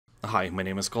Hi, my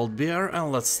name is Bear,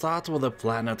 and let's start with the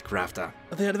Planet Crafter.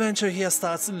 The adventure here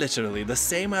starts literally the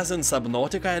same as in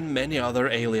Subnautica and many other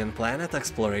alien planet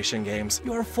exploration games.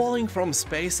 You are falling from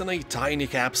space in a tiny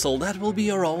capsule that will be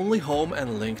your only home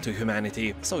and link to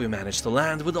humanity. So you manage to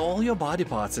land with all your body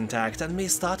parts intact and may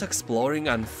start exploring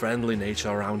unfriendly nature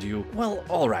around you. Well,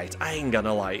 alright, I ain't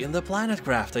gonna lie, in the Planet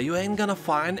Crafter you ain't gonna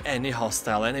find any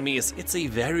hostile enemies. It's a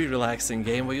very relaxing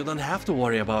game where you don't have to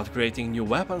worry about creating new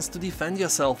weapons to defend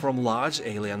yourself from large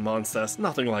alien monsters,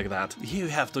 nothing like that. Here you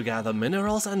have to gather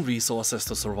minerals and resources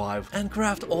to survive, and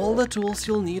craft all the tools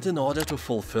you'll need in order to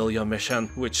fulfill your mission,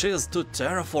 which is to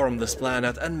terraform this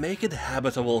planet and make it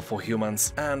habitable for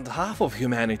humans. And half of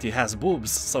humanity has boobs,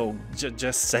 so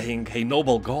just saying, a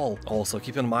noble goal. Also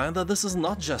keep in mind that this is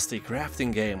not just a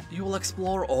crafting game. You will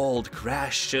explore old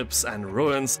crashed ships and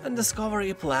ruins and discover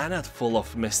a planet full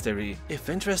of mystery. If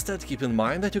interested, keep in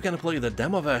mind that you can play the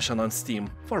demo version on Steam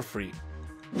for free.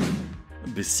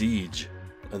 Besiege.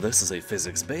 This is a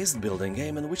physics-based building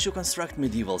game in which you construct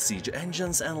medieval siege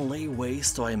engines and lay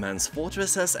waste to immense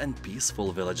fortresses and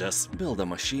peaceful villages. Build a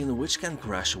machine which can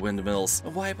crush windmills,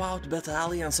 wipe out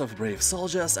battalions of brave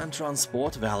soldiers and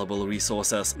transport valuable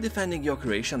resources, defending your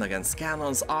creation against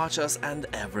cannons, archers and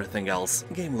everything else.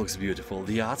 Game looks beautiful,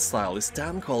 the art style is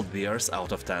 10 cold beers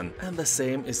out of 10, and the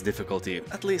same is difficulty,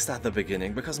 at least at the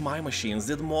beginning, because my machines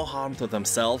did more harm to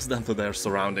themselves than to their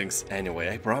surroundings. Anyway,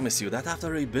 I promise you that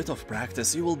after a bit of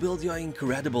practice you will build your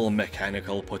incredible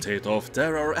mechanical potato of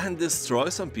terror and destroy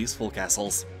some peaceful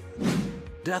castles.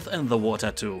 Death in the Water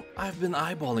 2. I've been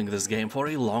eyeballing this game for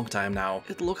a long time now.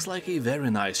 It looks like a very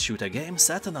nice shooter game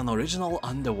set in an original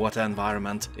underwater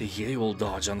environment. Here you will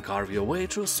dodge and carve your way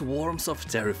through swarms of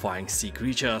terrifying sea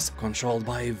creatures, controlled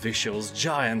by a vicious,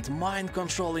 giant,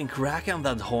 mind-controlling kraken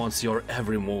that haunts your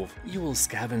every move. You will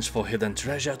scavenge for hidden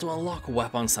treasure to unlock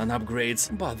weapons and upgrades,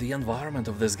 but the environment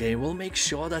of this game will make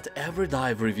sure that every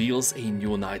dive reveals a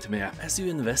new nightmare. As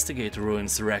you investigate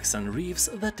ruins, wrecks and reefs,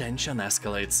 the tension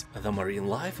escalates. The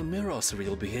marine life mirrors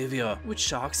real behavior, with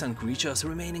sharks and creatures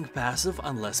remaining passive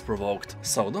unless provoked.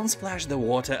 So don't splash the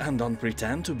water and don't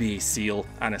pretend to be a seal.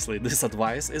 Honestly, this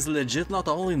advice is legit not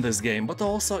only in this game, but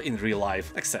also in real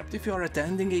life, except if you are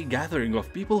attending a gathering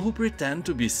of people who pretend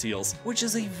to be seals, which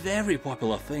is a very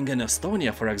popular thing in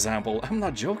Estonia, for example, I'm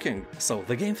not joking. So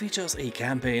the game features a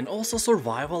campaign, also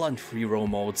survival and free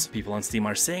roam modes. People on Steam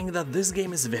are saying that this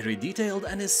game is very detailed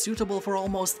and is suitable for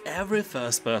almost every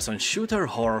first-person shooter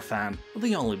horror fan.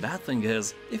 The only bad thing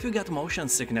is, if you get motion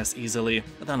sickness easily,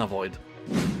 then avoid.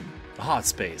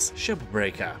 Hardspace,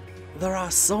 Shipbreaker. There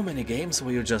are so many games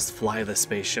where you just fly the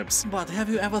spaceships, but have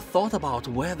you ever thought about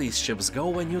where these ships go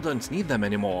when you don't need them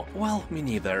anymore? Well, me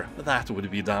neither. That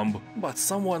would be dumb. But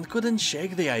someone couldn't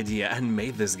shake the idea and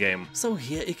made this game. So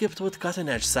here, equipped with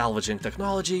cutting-edge salvaging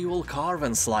technology, you will carve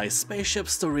and slice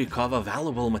spaceships to recover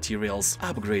valuable materials,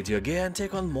 upgrade your gear and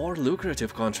take on more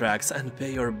lucrative contracts, and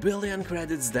pay your billion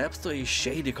credits debt to a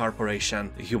shady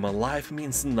corporation. Human life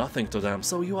means nothing to them,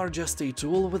 so you are just a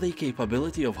tool with a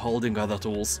capability of holding other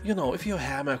tools. You know, if your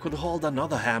hammer could hold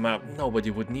another hammer,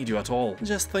 nobody would need you at all.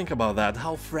 Just think about that,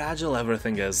 how fragile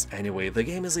everything is. Anyway, the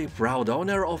game is a proud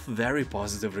owner of very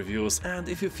positive reviews, and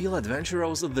if you feel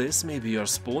adventurous, this may be your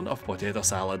spoon of potato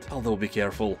salad. Although be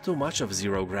careful, too much of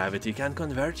zero gravity can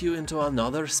convert you into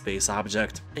another space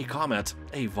object. A comet.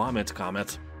 A vomit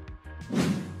comet.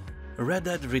 Red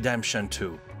Dead Redemption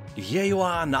 2. Here you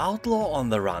are, an outlaw on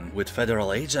the run, with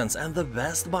federal agents and the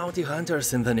best bounty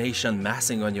hunters in the nation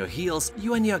massing on your heels.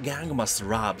 You and your gang must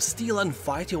rob, steal and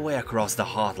fight your way across the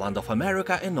heartland of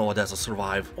America in order to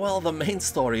survive. Well, the main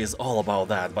story is all about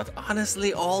that, but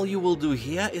honestly all you will do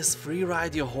here is free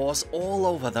ride your horse all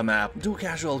over the map, do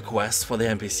casual quests for the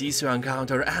NPCs you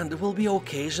encounter, and will be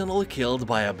occasionally killed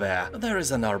by a bear. There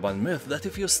is an urban myth that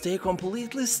if you stay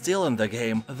completely still in the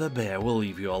game, the bear will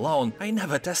leave you alone. I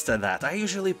never tested that. I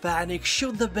usually panic,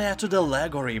 shoot the bear to the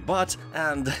leg or a butt,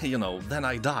 and, you know, then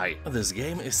I die. This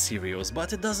game is serious,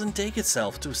 but it doesn't take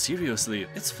itself too seriously.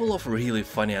 It's full of really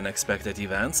funny unexpected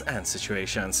events and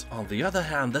situations. On the other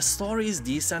hand, the story is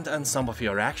decent and some of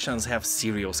your actions have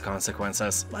serious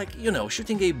consequences. Like, you know,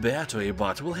 shooting a bear to a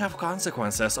butt will have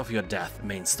consequences of your death.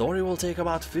 Main story will take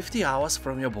about 50 hours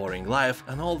from your boring life,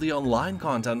 and all the online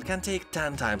content can take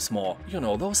 10 times more. You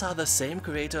know, those are the same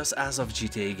creators as of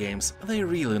GTA games. They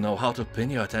really know how to pin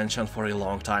your attention for a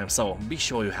long time, so be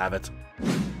sure you have it.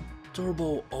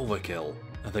 Turbo Overkill.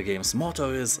 The game's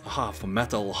motto is half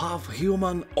metal, half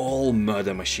human, all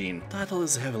murder machine. Title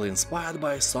is heavily inspired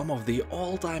by some of the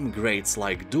all-time greats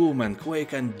like Doom and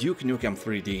Quake and Duke Nukem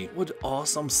 3D, with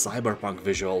awesome cyberpunk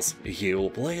visuals. You will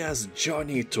play as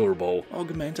Johnny Turbo,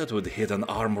 augmented with hidden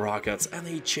arm rockets and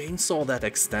a chainsaw that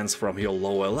extends from your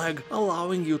lower leg,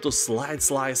 allowing you to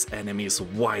slice enemies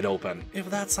wide open. If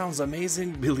that sounds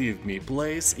amazing, believe me,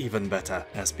 plays even better.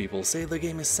 As people say, the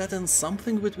game is set in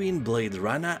something between Blade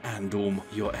Runner and Doom.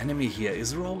 Your enemy here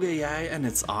is Rogue AI and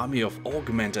its army of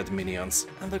augmented minions.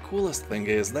 And the coolest thing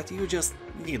is that you just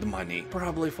need money,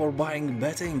 probably for buying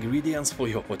better ingredients for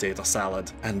your potato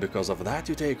salad. And because of that,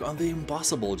 you take on the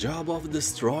impossible job of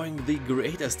destroying the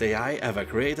greatest AI ever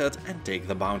created and take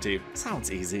the bounty. Sounds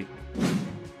easy.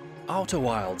 Outer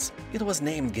Wilds. It was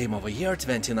named Game of the Year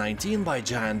 2019 by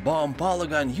Giant Bomb,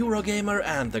 Polygon, Eurogamer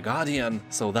and The Guardian,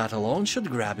 so that alone should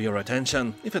grab your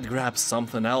attention. If it grabs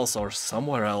something else or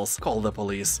somewhere else, call the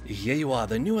police. Here you are,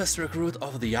 the newest recruit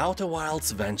of the Outer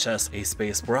Wilds Ventures, a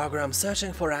space program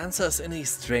searching for answers in a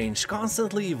strange,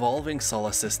 constantly evolving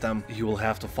solar system. You will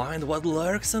have to find what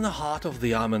lurks in the heart of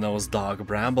the ominous dog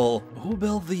Bramble. Who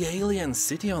built the alien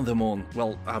city on the moon?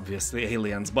 Well, obviously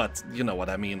aliens, but you know what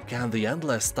I mean. Can the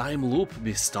endless time loop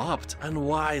be stopped? And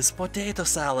why is potato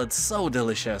salad so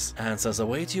delicious? Answers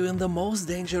await you in the most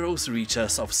dangerous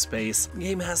reaches of space.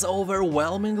 Game has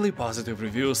overwhelmingly positive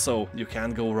reviews, so you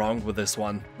can't go wrong with this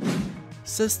one.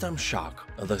 System Shock.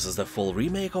 This is the full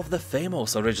remake of the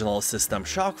famous original System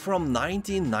Shock from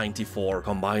 1994,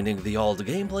 combining the old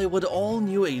gameplay with all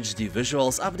new HD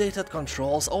visuals, updated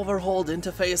controls, overhauled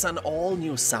interface and all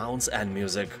new sounds and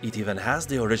music. It even has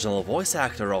the original voice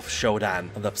actor of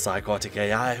Shodan, the psychotic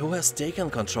AI who has taken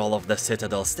control of the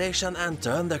Citadel station and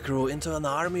turned the crew into an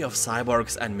army of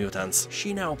cyborgs and mutants.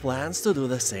 She now plans to do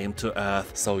the same to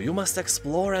Earth, so you must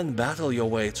explore and battle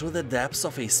your way through the depths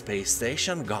of a space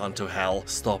station gone to hell,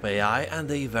 stop AI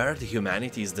and avert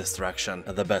humanity's destruction.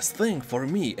 The best thing for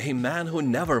me, a man who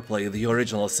never played the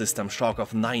original System Shock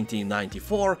of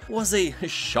 1994, was a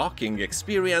shocking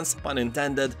experience, pun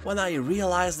intended, when I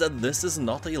realized that this is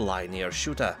not a linear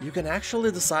shooter. You can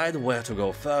actually decide where to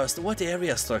go first, what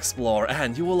areas to explore,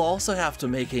 and you will also have to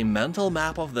make a mental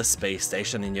map of the space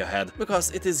station in your head,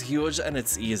 because it is huge and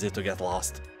it's easy to get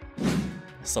lost.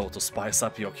 So to spice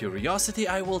up your curiosity,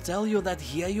 I will tell you that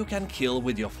here you can kill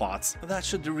with your thoughts. That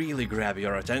should really grab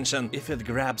your attention. If it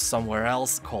grabs somewhere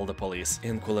else, call the police.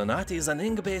 Inkulinati is an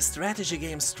ink-based strategy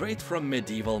game straight from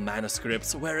medieval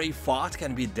manuscripts, where a thought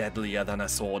can be deadlier than a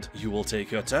sword. You will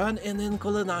take your turn in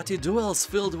Inkulinati duels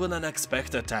filled with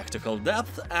unexpected tactical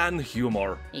depth and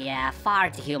humor. Yeah,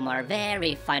 fart humor,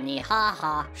 very funny,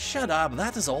 haha. Shut up,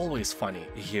 that is always funny.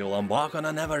 You'll embark on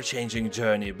an ever-changing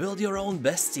journey, build your own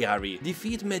bestiary,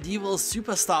 defeat medieval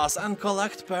superstars and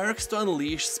collect perks to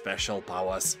unleash special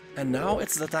powers. And now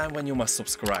it's the time when you must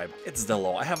subscribe. It's the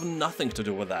law, I have nothing to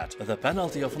do with that. The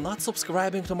penalty of not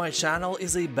subscribing to my channel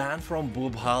is a ban from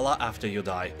Boobhala after you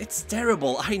die. It's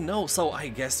terrible, I know, so I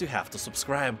guess you have to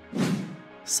subscribe.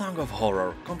 Song of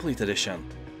Horror, Complete Edition.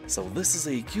 So this is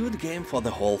a cute game for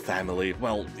the whole family,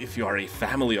 well, if you are a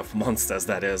family of monsters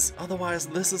that is. Otherwise,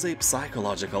 this is a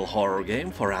psychological horror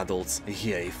game for adults.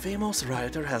 Here a famous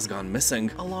writer has gone missing,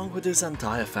 along with his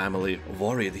entire family.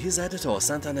 Worried, his editor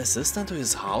sent an assistant to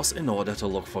his house in order to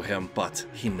look for him, but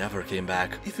he never came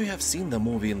back. If you have seen the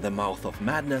movie In the Mouth of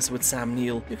Madness with Sam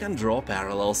Neill, you can draw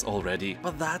parallels already,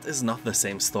 but that is not the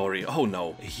same story, oh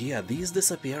no. Here, these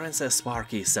disappearances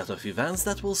spark a set of events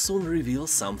that will soon reveal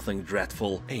something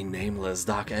dreadful. A nameless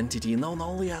dark entity known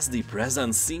only as the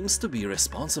Presence seems to be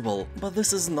responsible. But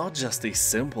this is not just a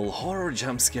simple horror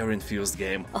jump-scare infused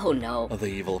game. Oh no. The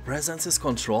evil Presence is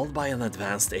controlled by an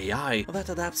advanced AI that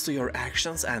adapts to your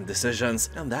actions and decisions,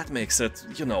 and that makes it,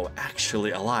 you know, actually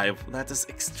alive. That is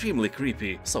extremely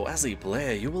creepy. So as a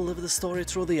player, you will live the story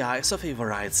through the eyes of a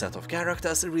varied set of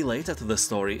characters related to the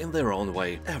story in their own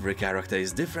way. Every character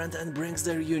is different and brings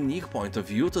their unique point of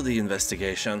view to the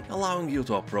investigation, allowing you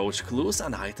to approach clues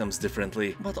and items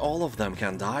differently, but all of them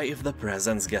can die if the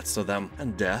Presence gets to them,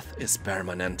 and death is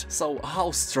permanent. So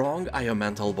how strong are your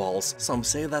mental balls? Some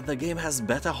say that the game has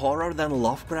better horror than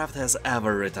Lovecraft has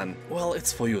ever written. Well,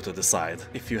 it's for you to decide,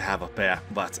 if you have a pair,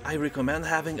 but I recommend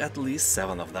having at least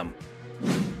 7 of them.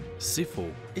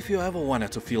 Sifu. If you ever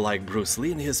wanted to feel like Bruce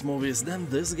Lee in his movies, then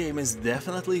this game is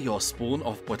definitely your spoon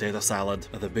of potato salad.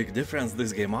 The big difference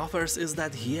this game offers is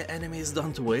that here enemies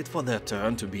don't wait for their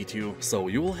turn to beat you, so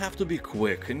you will have to be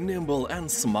quick, nimble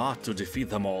and smart to defeat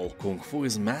them all. Kung Fu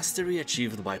is mastery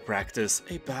achieved by practice,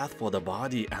 a path for the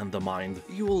body and the mind.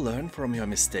 You will learn from your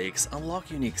mistakes,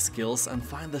 unlock unique skills and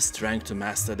find the strength to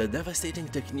master the devastating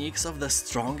techniques of the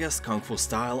strongest Kung Fu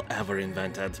style ever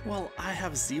invented. Well, I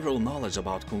have zero knowledge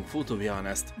about Kung Fu, to be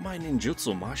honest. My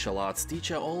ninjutsu martial arts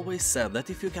teacher always said that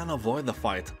if you can avoid the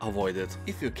fight, avoid it.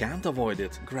 If you can't avoid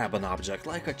it, grab an object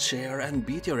like a chair and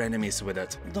beat your enemies with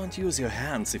it. Don't use your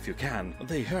hands if you can,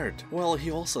 they hurt. Well,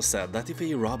 he also said that if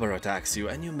a robber attacks you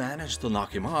and you manage to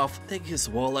knock him off, take his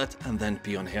wallet and then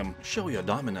pee on him. Show your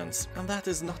dominance. And that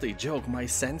is not a joke, my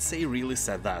sensei really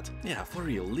said that. Yeah, for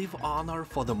real, leave honor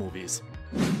for the movies.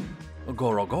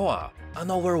 Gorogoa. An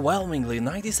overwhelmingly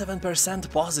 97%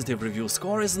 positive review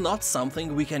score is not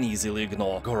something we can easily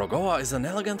ignore. Gorogoa is an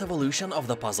elegant evolution of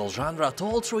the puzzle genre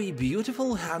told through a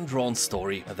beautiful hand-drawn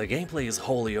story. The gameplay is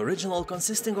wholly original,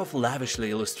 consisting of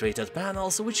lavishly illustrated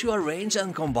panels which you arrange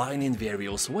and combine in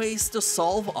various ways to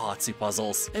solve artsy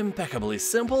puzzles. Impeccably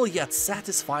simple yet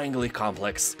satisfyingly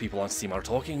complex. People on Steam are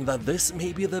talking that this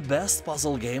may be the best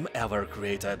puzzle game ever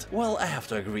created. Well, I have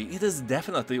to agree, it is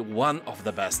definitely one of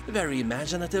the best. Very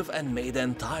imaginative and made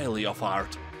entirely of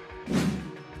art.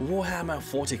 Warhammer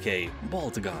 40k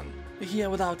Boltgun.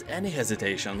 Here, without any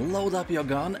hesitation, load up your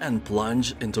gun and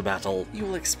plunge into battle.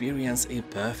 You'll experience a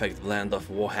perfect blend of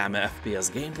Warhammer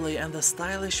FPS gameplay and the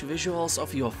stylish visuals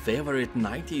of your favorite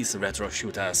 90s retro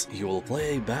shooters. You will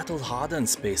play a battle-hardened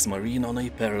space marine on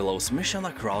a perilous mission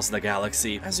across the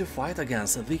galaxy as you fight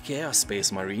against the Chaos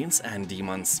Space Marines and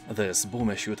demons. This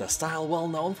boomer shooter style, well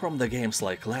known from the games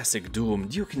like Classic Doom,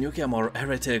 Duke Nukem or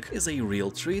Heretic, is a real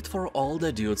treat for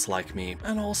older dudes like me,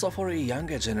 and also for a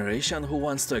younger generation who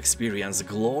wants to experience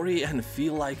glory and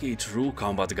feel like a true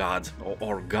combat god,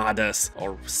 or goddess,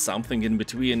 or something in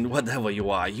between. Whatever you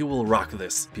are, you will rock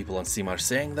this. People on Steam are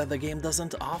saying that the game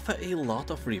doesn't offer a lot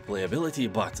of replayability,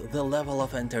 but the level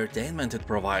of entertainment it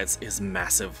provides is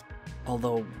massive.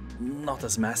 Although, not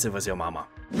as massive as your mama.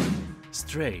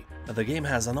 Stray. The game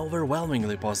has an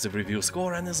overwhelmingly positive review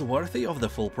score and is worthy of the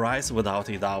full price without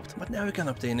a doubt, but now you can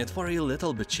obtain it for a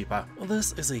little bit cheaper.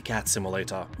 This is a cat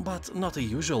simulator, but not a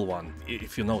usual one,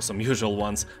 if you know some usual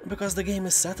ones, because the game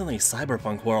is set in a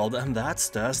cyberpunk world and that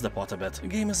stirs the pot a bit. The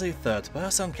game is a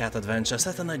third-person cat adventure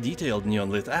set in the detailed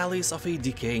neon-lit alleys of a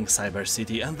decaying cyber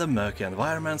city and the murky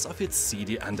environments of its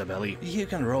seedy underbelly. You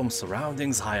can roam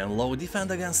surroundings high and low,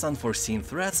 defend against unforeseen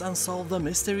threats and solve the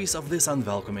mysteries of this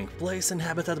unwelcoming place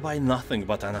inhabited by nothing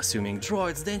but unassuming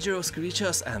droids, dangerous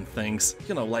creatures and things.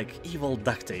 You know, like evil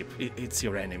duct tape. It's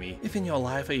your enemy. If in your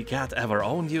life a cat ever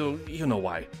owned you, you know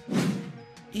why.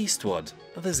 Eastward.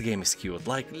 This game is cute,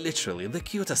 like literally the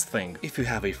cutest thing. If you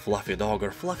have a fluffy dog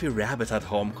or fluffy rabbit at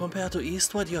home, compared to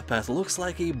Eastward your pet looks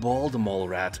like a bald mole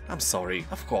rat. I'm sorry.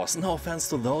 Of course, no offense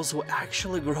to those who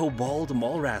actually grow bald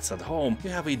mole rats at home. You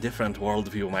have a different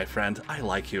worldview, my friend. I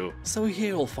like you. So here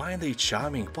you'll find a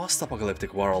charming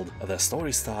post-apocalyptic world. The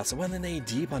story starts when in a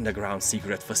deep underground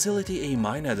secret facility a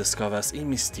miner discovers a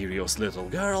mysterious little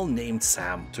girl named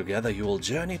Sam. Together you will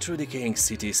journey through decaying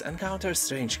cities, encounter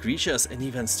strange creatures and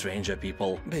even stranger people.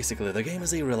 Basically, the game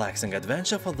is a relaxing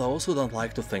adventure for those who don't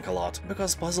like to think a lot,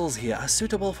 because puzzles here are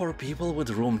suitable for people with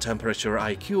room temperature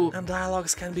IQ and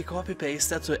dialogues can be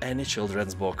copy-pasted to any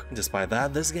children's book. Despite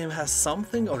that, this game has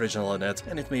something original in it,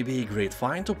 and it may be a great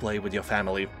find to play with your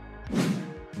family.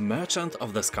 Merchant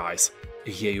of the Skies.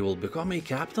 Here you will become a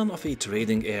captain of a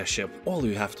trading airship. All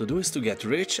you have to do is to get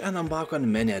rich and embark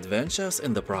on many adventures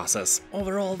in the process.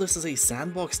 Overall, this is a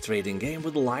sandbox trading game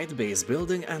with light base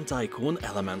building and tycoon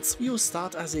elements. You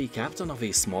start as a captain of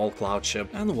a small cloud ship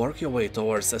and work your way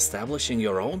towards establishing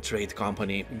your own trade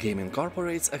company. Game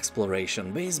incorporates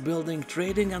exploration, base building,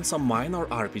 trading and some minor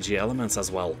RPG elements as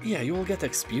well. Yeah, you will get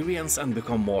experience and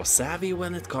become more savvy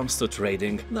when it comes to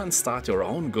trading, then start your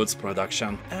own goods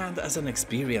production. And as an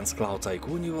experienced cloud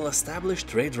tycoon, you will establish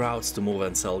trade routes to move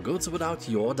and sell goods without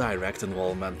your direct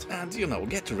involvement. And, you know,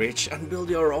 get rich and build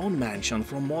your own mansion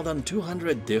from more than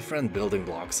 200 different building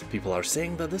blocks. People are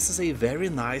saying that this is a very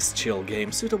nice chill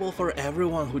game suitable for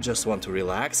everyone who just want to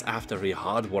relax after a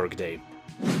hard work day.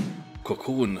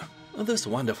 COCOON. This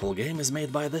wonderful game is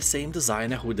made by the same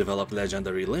designer who developed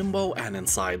legendary Limbo and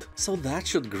Inside, so that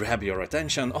should grab your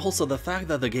attention. Also the fact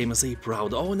that the game is a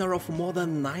proud owner of more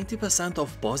than 90%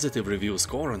 of positive review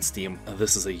score on Steam.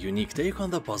 This is a unique take on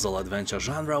the puzzle-adventure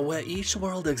genre where each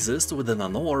world exists within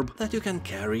an orb that you can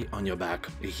carry on your back.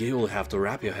 Here you'll have to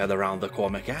wrap your head around the core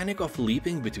mechanic of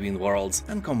leaping between worlds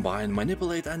and combine,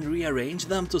 manipulate and rearrange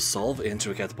them to solve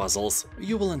intricate puzzles.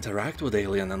 You will interact with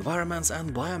alien environments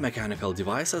and biomechanical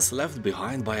devices left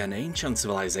behind by an ancient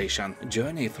civilization,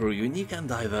 journey through unique and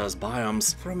diverse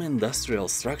biomes, from industrial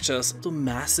structures to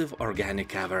massive organic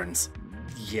caverns.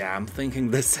 Yeah, I'm thinking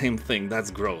the same thing,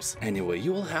 that's gross. Anyway,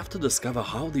 you will have to discover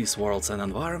how these worlds and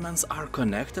environments are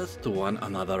connected to one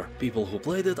another. People who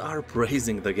played it are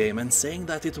praising the game and saying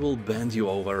that it will bend you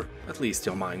over, at least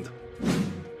your mind.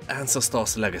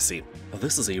 Ancestors' Legacy.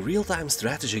 This is a real-time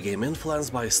strategy game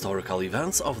influenced by historical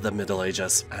events of the Middle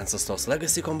Ages. Ancestors'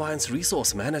 Legacy combines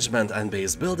resource management and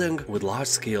base building with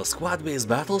large-scale squad-based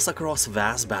battles across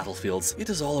vast battlefields. It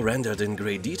is all rendered in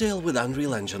great detail with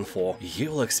Unreal Engine 4.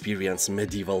 You'll experience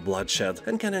medieval bloodshed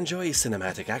and can enjoy a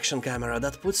cinematic action camera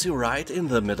that puts you right in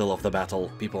the middle of the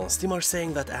battle. People on Steam are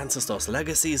saying that Ancestors'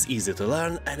 Legacy is easy to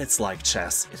learn and it's like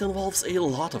chess. It involves a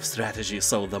lot of strategy,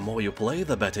 so the more you play,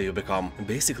 the better you become.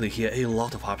 Basically, here a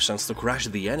lot of options to crush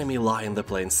the enemy lie in the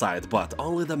plain sight, but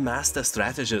only the master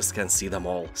strategist can see them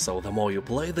all. So the more you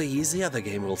play, the easier the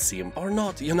game will seem. Or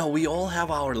not, you know, we all have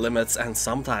our limits and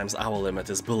sometimes our limit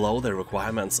is below the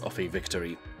requirements of a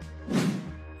victory.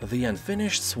 The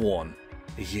Unfinished Swan.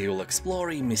 Here you'll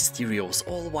explore a mysterious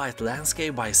all-white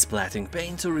landscape by splatting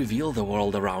paint to reveal the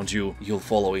world around you. You'll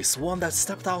follow a swan that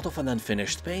stepped out of an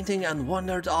unfinished painting and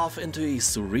wandered off into a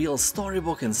surreal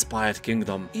storybook-inspired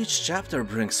kingdom. Each chapter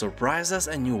brings surprises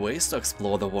and new ways to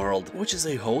explore the world, which is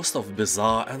a host of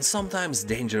bizarre and sometimes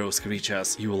dangerous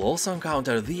creatures. You will also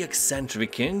encounter the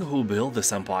eccentric king who built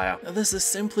this empire. This is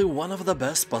simply one of the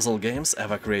best puzzle games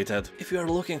ever created. If you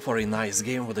are looking for a nice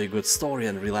game with a good story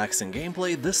and relaxing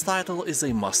gameplay, this title is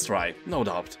a must-try, no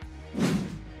doubt.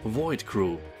 Void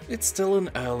Crew. It's still in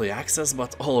early access,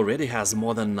 but already has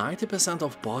more than 90%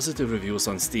 of positive reviews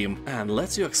on Steam and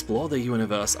lets you explore the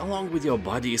universe along with your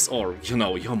buddies or, you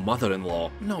know, your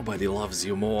mother-in-law. Nobody loves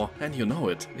you more, and you know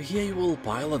it. Here you will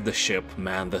pilot the ship,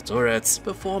 man the turrets,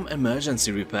 perform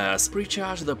emergency repairs,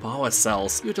 recharge the power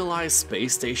cells, utilize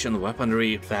space station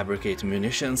weaponry, fabricate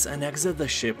munitions and exit the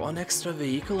ship on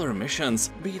extravehicular missions,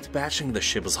 be it patching the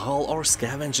ship's hull or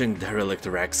scavenging derelict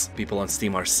wrecks. People on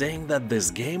Steam are saying that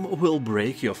this game will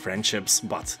break your friendships,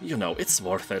 but you know, it's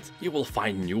worth it. You will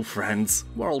find new friends.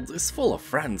 World is full of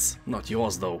friends, not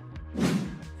yours though.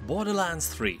 Borderlands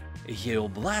 3. You'll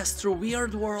blast through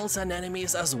weird worlds and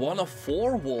enemies as one of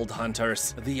 4 world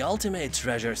hunters, the ultimate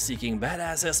treasure-seeking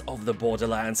badasses of the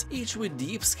Borderlands, each with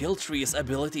deep skill trees,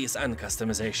 abilities and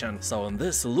customization. So in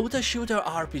this looter-shooter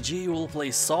RPG you will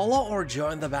play solo or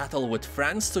join the battle with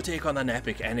friends to take on an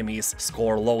epic enemies,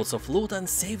 score loads of loot and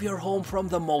save your home from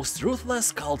the most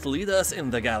ruthless cult leaders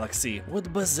in the galaxy.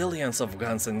 With bazillions of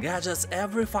guns and gadgets,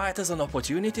 every fight is an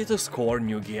opportunity to score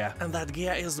new gear, and that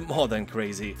gear is more than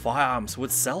crazy. Firearms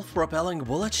with self-propelling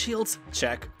bullet shields?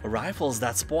 Check. Rifles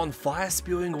that spawn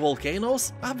fire-spewing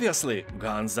volcanoes? Obviously.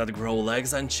 Guns that grow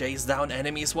legs and chase down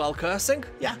enemies while cursing?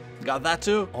 Yeah, got that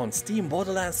too. On Steam,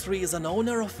 Borderlands 3 is an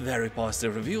owner of very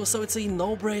positive reviews, so it's a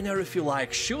no-brainer if you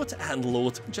like shoot and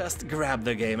loot. Just grab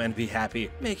the game and be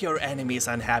happy. Make your enemies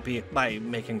unhappy by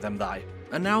making them die.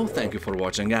 And now, thank you for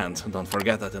watching, and don't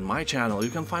forget that in my channel you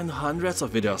can find hundreds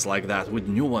of videos like that with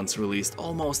new ones released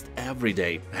almost every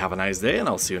day. Have a nice day and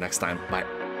I'll see you next time. Bye.